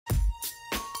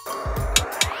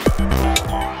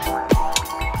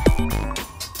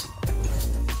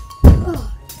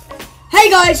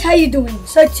Guys, how you doing?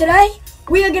 So today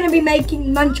we are going to be making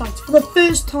nunchucks for the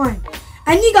first time,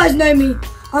 and you guys know me,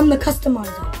 I'm the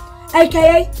customizer,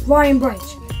 aka Ryan Bridge.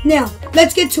 Now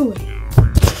let's get to it.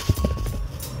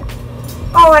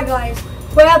 Alright guys,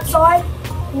 we're outside,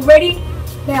 we're ready.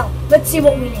 Now let's see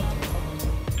what we need.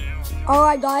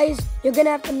 Alright guys, you're going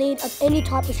to have to need any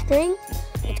type of string.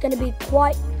 It's going to be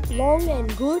quite long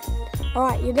and good.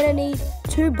 Alright, you're going to need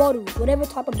 2 bottles, whatever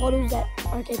type of bottles that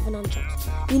are okay for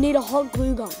nunchucks. You need a hot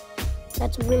glue gun,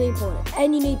 that's really important,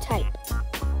 and you need tape.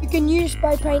 You can use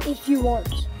spray paint if you want.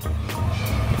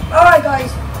 Alright guys,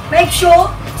 make sure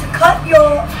to cut your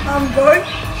rope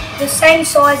the same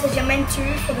size as you're meant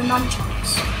to for the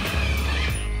nunchucks.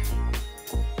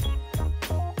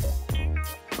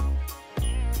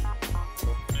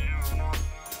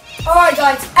 Alright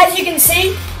guys, as you can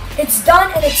see, it's done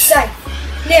and it's safe.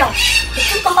 Now,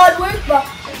 it took the hard work, but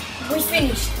we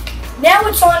finished. Now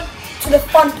it's on to the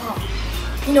fun part.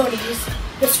 You know what it is,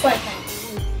 the spray paint.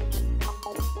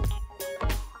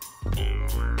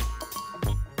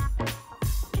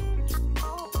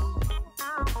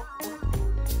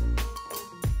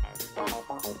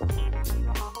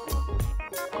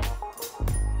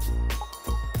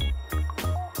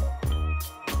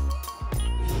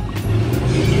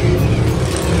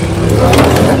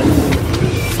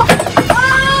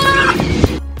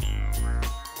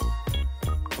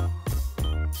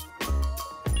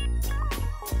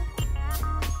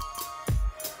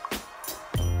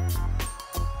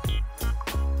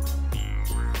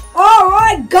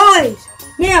 Alright guys,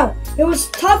 now it was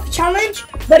a tough challenge,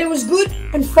 but it was good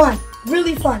and fun,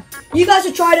 really fun. You guys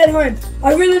should try it at home.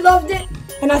 I really loved it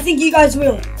and I think you guys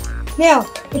will. Now,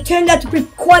 it turned out to be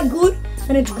quite good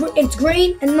and it's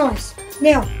green and nice.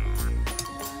 Now,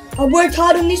 I worked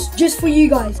hard on this just for you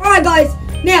guys. Alright guys,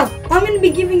 now I'm going to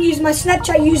be giving you my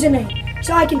Snapchat username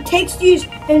so I can text you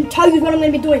and tell you what I'm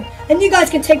going to be doing. And you guys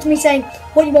can text me saying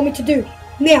what you want me to do.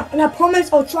 Now, and I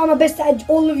promise I'll try my best to add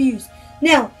all of you.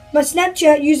 Now, my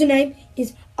Snapchat username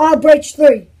is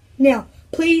rbrh3. Now,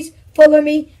 please follow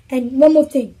me, and one more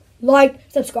thing, like,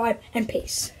 subscribe, and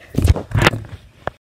peace.